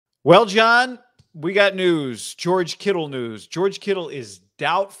Well, John, we got news. George Kittle news. George Kittle is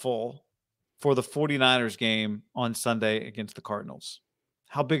doubtful for the 49ers game on Sunday against the Cardinals.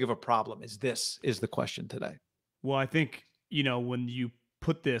 How big of a problem is this, is the question today. Well, I think, when you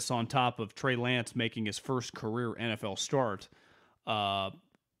put this on top of Trey Lance making his first career NFL start,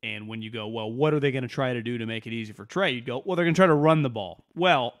 and when you go, well, what are they going to try to do to make it easy for Trey? You'd go, well, they're going to try to run the ball.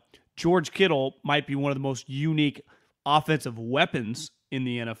 Well, George Kittle might be one of the most unique offensive weapons in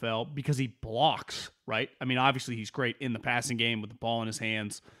the NFL because he blocks, right? I mean, obviously he's great in the passing game with the ball in his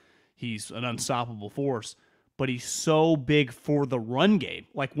hands. He's an unstoppable force, but he's so big for the run game.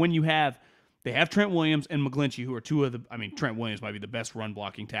 Like when they have Trent Williams and McGlinchey, who are two of the, Trent Williams might be the best run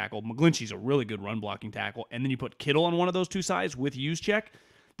blocking tackle. McGlinchey's a really good run blocking tackle. And then you put Kittle on one of those two sides with Juszczyk.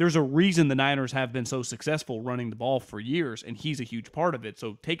 There's a reason the Niners have been so successful running the ball for years, and he's a huge part of it.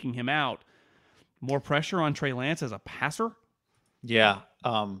 So taking him out, more pressure on Trey Lance as a passer? Yeah.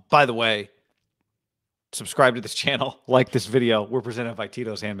 By the way, subscribe to this channel, like this video. We're presented by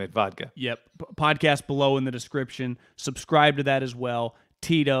Tito's Handmade Vodka. Yep. Podcast below in the description. Subscribe to that as well.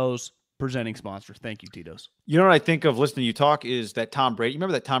 Tito's, presenting sponsor. Thank you, Tito's. You know what I think of listening to you talk is that Tom Brady. You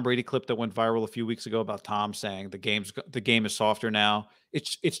remember that Tom Brady clip that went viral a few weeks ago about Tom saying the game is softer now. It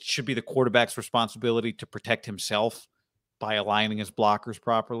should be the quarterback's responsibility to protect himself by aligning his blockers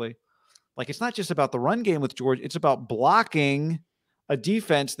properly. Like, it's not just about the run game with George. It's about blocking a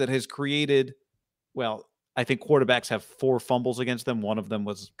defense that has created, well, I think quarterbacks have 4 fumbles against them. One of them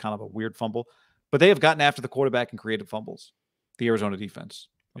was kind of a weird fumble, but they have gotten after the quarterback and created fumbles. The Arizona defense.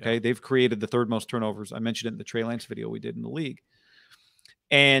 Okay. Yeah. They've created the 3rd most turnovers. I mentioned it in the Trey Lance video we did in the league.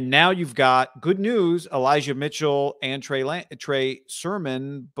 And now you've got good news, Elijah Mitchell and Trey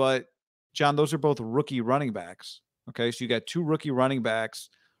Sermon, but John, those are both rookie running backs. Okay. So you got 2 rookie running backs.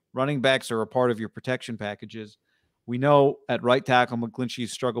 Running backs are a part of your protection packages. We know at right tackle, McGlinchey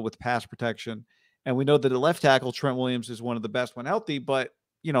struggled with pass protection. And we know that at left tackle, Trent Williams is one of the best when healthy, but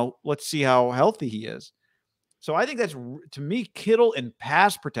let's see how healthy he is. So I think that's, to me, Kittle and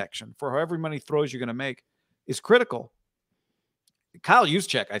pass protection for however many throws you're going to make is critical. Kyle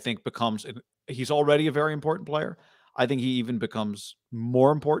Juszczyk, I think, he's already a very important player. I think he even becomes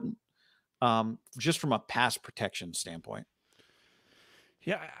more important just from a pass protection standpoint.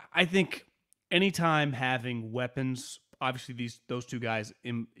 Yeah, I think anytime having weapons, obviously those 2 guys,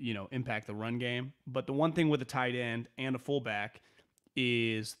 impact the run game. But the one thing with a tight end and a fullback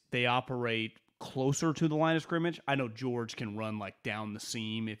is they operate closer to the line of scrimmage. I know George can run like down the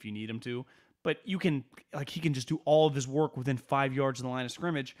seam if you need him to, but he can just do all of his work within 5 yards of the line of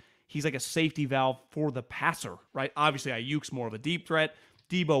scrimmage. He's like a safety valve for the passer, right? Obviously, Ayuk's more of a deep threat.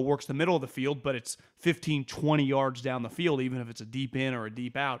 Debo works the middle of the field, but it's 15, 20 yards down the field, even if it's a deep in or a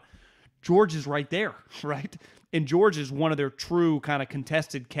deep out. George is right there, right? And George is one of their true kind of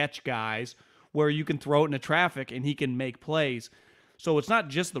contested catch guys where you can throw it into traffic and he can make plays. So it's not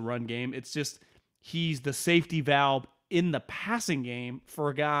just the run game. It's just he's the safety valve in the passing game for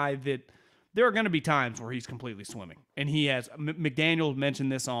a guy that there are going to be times where he's completely swimming. And he has, McDaniel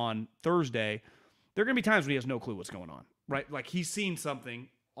mentioned this on Thursday, there are going to be times when he has no clue what's going on, right? Like he's seen something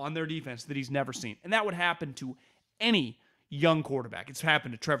on their defense that he's never seen. And that would happen to any young quarterback. It's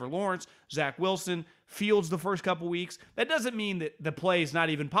happened to Trevor Lawrence, Zach Wilson, Fields the first couple weeks. That doesn't mean that the play is not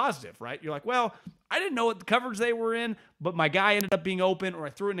even positive, right? You're like, well, I didn't know what the coverage they were in, but my guy ended up being open, or I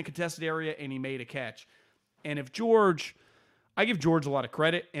threw it in a contested area and he made a catch. And if I give George a lot of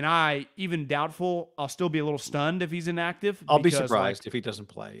credit, and even doubtful, I'll still be a little stunned if he's inactive. I'll be surprised if he doesn't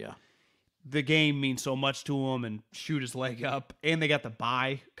play, yeah. The game means so much to him and shoot his leg up, and they got the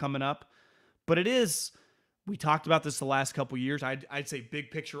bye coming up. But it is, we talked about this the last couple years, I'd say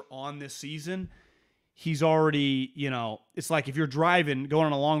big picture on this season, he's already, it's like if you're going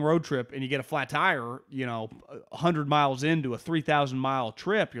on a long road trip and you get a flat tire, 100 miles into a 3,000-mile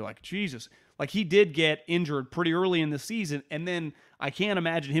trip, you're like, Jesus. Like he did get injured pretty early in the season, and then I can't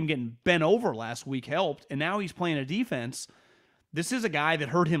imagine him getting bent over last week helped, and now he's playing a defense. This is a guy that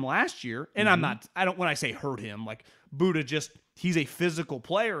hurt him last year, and when I say hurt him, like Buddha he's a physical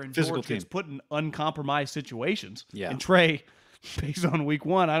player, and George gets put in uncompromised situations. Yeah. And Trey, based on week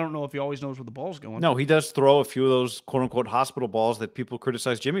 1, I don't know if he always knows where the ball's going. No, he does throw a few of those quote-unquote hospital balls that people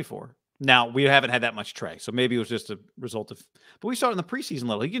criticize Jimmy for. Now, we haven't had that much Trey, so maybe it was just a result of – but we saw it in the preseason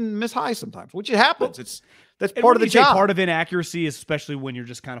level. He can miss high sometimes, which it happens. That's part of the job. Part of inaccuracy, especially when you're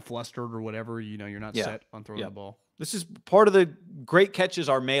just kind of flustered or whatever, you're not set on throwing the ball. This is part of the great catches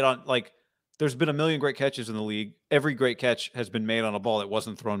are made on – like there's been a million great catches in the league. Every great catch has been made on a ball that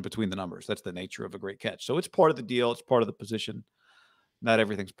wasn't thrown between the numbers. That's the nature of a great catch. So it's part of the deal. It's part of the position. Not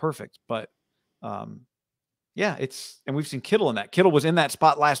everything's perfect, but Yeah, and we've seen Kittle in that. Kittle was in that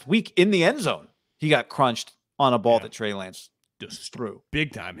spot last week in the end zone. He got crunched on a ball that Trey Lance just threw.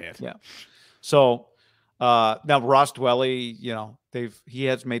 Big time hit. Yeah. So now Ross Dwelly, he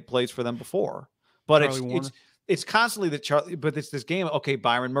has made plays for them before, but it's constantly but it's this game. Okay,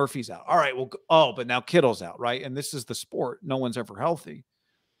 Byron Murphy's out. All right, but now Kittle's out, right? And this is the sport. No one's ever healthy,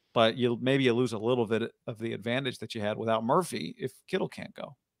 but maybe you lose a little bit of the advantage that you had without Murphy if Kittle can't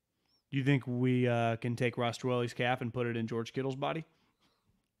go. Do you think we can take Ross Dwelly's calf and put it in George Kittle's body?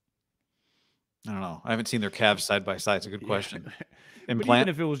 I don't know. I haven't seen their calves side by side. It's a good question. But even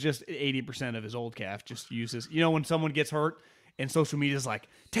if it was just 80% of his old calf, just use this. When someone gets hurt and social media is like,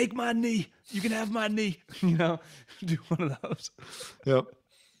 take my knee. You can have my knee. Do one of those. Yep.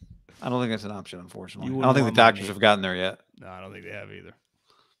 I don't think that's an option, unfortunately. I don't think the doctors have gotten there yet. No, I don't think they have either.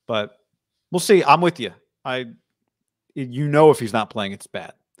 But we'll see. I'm with you. If he's not playing, it's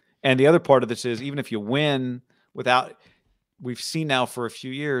bad. And the other part of this is even if you win we've seen now for a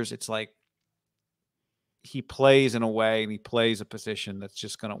few years, it's like he plays in a way and he plays a position that's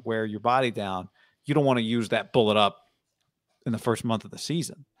just going to wear your body down. You don't want to use that bullet up in the first month of the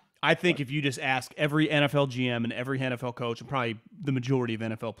season. I think if you just ask every NFL GM and every NFL coach and probably the majority of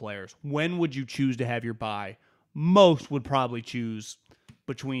NFL players, when would you choose to have your bye? Most would probably choose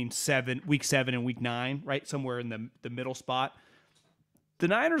between week 7 and week 9, right? Somewhere in the middle spot. The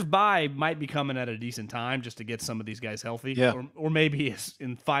Niners bye might be coming at a decent time just to get some of these guys healthy. Yeah. Or maybe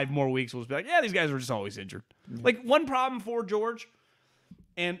in 5 more weeks we'll just be like, yeah, these guys were just always injured. Mm-hmm. Like one problem for George,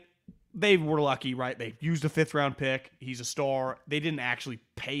 and they were lucky, right? They used a 5th-round pick. He's a star. They didn't actually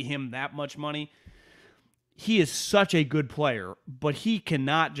pay him that much money. He is such a good player, but he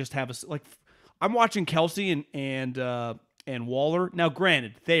cannot just have I'm watching Kelsey and Waller. Now,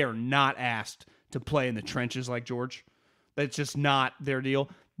 granted, they are not asked to play in the trenches like George. That's just not their deal.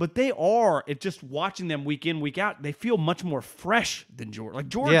 But they are. It's just watching them week in, week out. They feel much more fresh than George. Like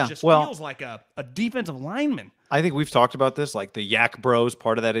George feels like a defensive lineman. I think we've talked about this. Like the yak bros,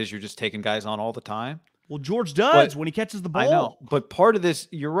 part of that is you're just taking guys on all the time. Well, George does when he catches the ball. I know. But part of this,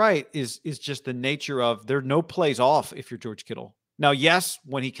 you're right, is just the nature of there are no plays off if you're George Kittle. Now, yes,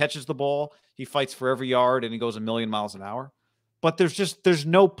 when he catches the ball, he fights for every yard and he goes 1,000,000 miles an hour. But there's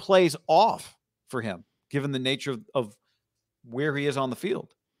no plays off for him, given the nature of where he is on the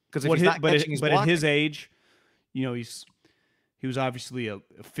field. Because if he's not catching, he's blocking. At his age, he was obviously a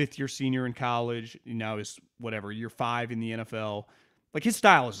 5th-year senior in college. Now he's year 5 in the NFL. Like his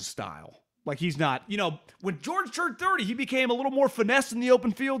style is a style. Like he's not, when George turned 30, he became a little more finesse in the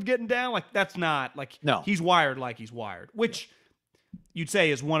open field, getting down. Like that's not no. He's wired like he's wired, which you'd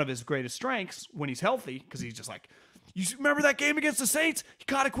say is one of his greatest strengths when he's healthy, because he's just like, you remember that game against the Saints? He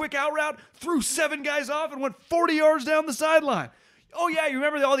caught a quick out route, threw 7 guys off, and went 40 yards down the sideline. Oh, yeah, you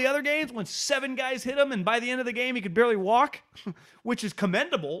remember all the other games when 7 guys hit him, and by the end of the game, he could barely walk, which is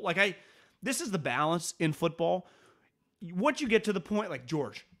commendable. This is the balance in football. Once you get to the point, like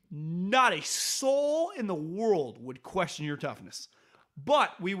George, not a soul in the world would question your toughness.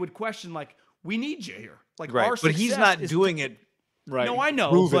 But we would question, we need you here. Right, but he's not doing it. Right. No, I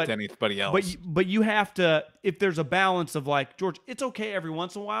know. Prove it to anybody else. But you have to, if there's a balance of George, it's okay every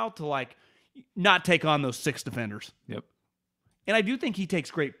once in a while to not take on those 6 defenders. Yep. And I do think he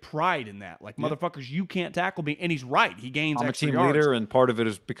takes great pride in that. Motherfuckers, you can't tackle me. And he's right. He gains I'm extra a team yards. leader, and part of it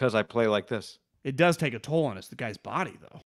is because I play like this. It does take a toll on the guy's body, though.